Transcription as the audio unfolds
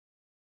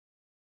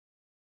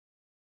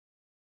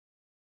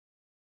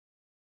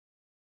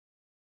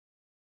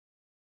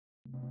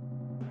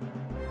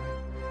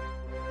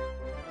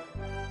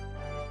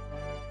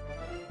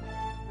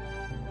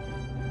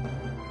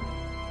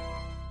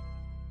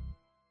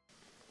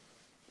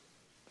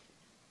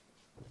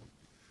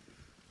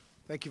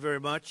Thank you very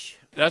much.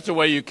 That's the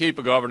way you keep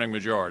a governing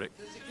majority.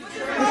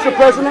 Mr.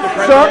 President,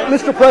 sir,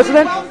 Mr.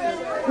 President,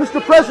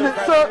 Mr. President,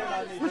 sir,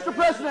 Mr.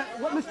 President,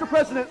 what, Mr.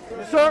 President,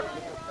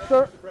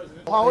 sir,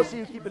 policy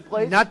you keep in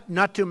place?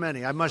 Not too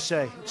many, I must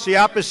say. It's the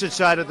opposite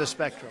side of the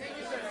spectrum.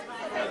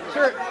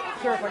 Sir, if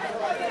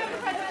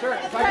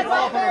I can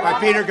follow up on All right,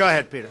 Peter, go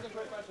ahead, Peter.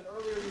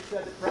 Earlier you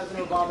said that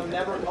President Obama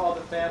never called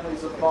the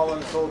families of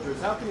fallen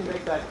soldiers. How can you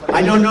make that claim?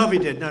 I don't know if he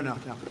did. No. You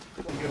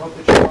hope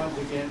that she runs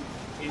again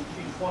in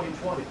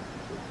 2020.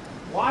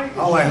 Why?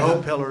 Oh, I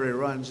hope Hillary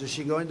runs. Is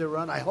she going to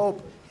run? I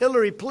hope.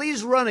 Hillary,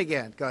 please run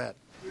again. Go ahead.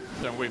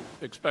 Then we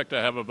expect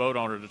to have a vote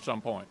on it at some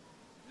point.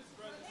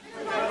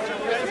 There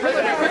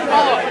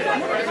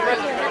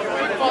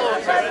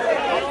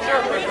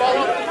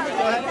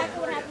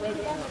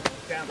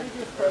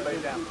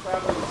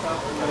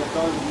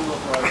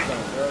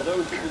are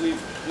those who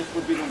believe this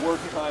would be the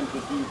worst time to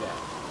do that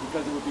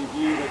because it would be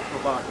viewed as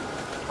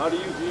provocative. How do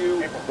you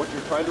view what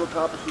you're trying to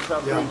accomplish in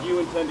South Korea? Do you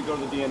intend to go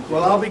to the DNC?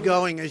 Well, I'll be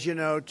going, as you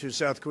know, to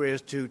South Korea,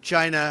 to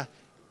China,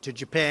 to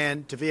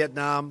Japan, to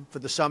Vietnam for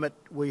the summit.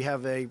 We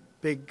have a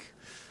big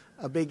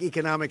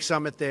economic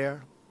summit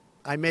there.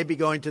 I may be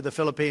going to the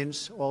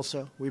Philippines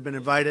also. We've been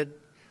invited.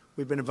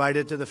 We've been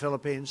invited to the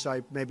Philippines, so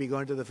I may be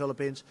going to the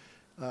Philippines.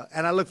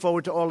 And I look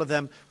forward to all of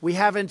them. We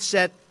haven't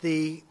set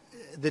the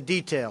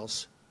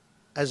details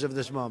as of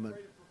this moment.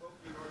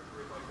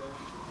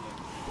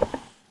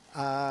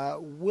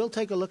 We'll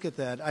take a look at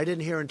that. I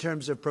didn't hear in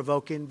terms of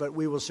provoking, but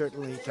we will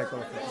certainly take a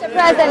look at that.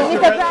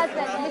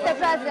 Mr.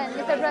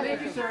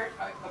 President. Sir,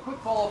 a quick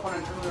follow-up on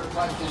an earlier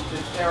question to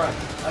Sarah.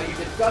 You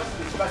discussed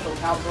the special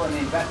counsel and the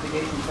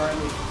investigation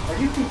currently. Are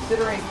you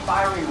considering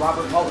firing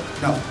Robert Mueller?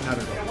 No, not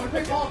at all. And one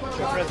quick follow-up on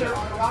Iraq.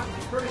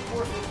 The Kurdish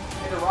forces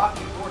and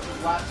Iraqi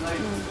forces last night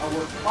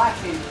were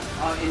clashing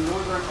in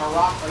northern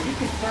Iraq. Are you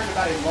concerned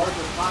about a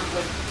larger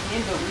conflict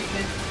in the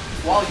region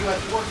while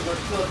U.S. forces are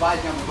still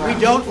advising on the ground?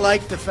 We don't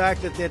like the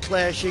fact that they're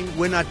clashing.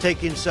 We're not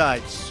taking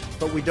sides,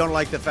 but we don't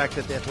like the fact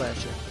that they're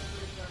clashing.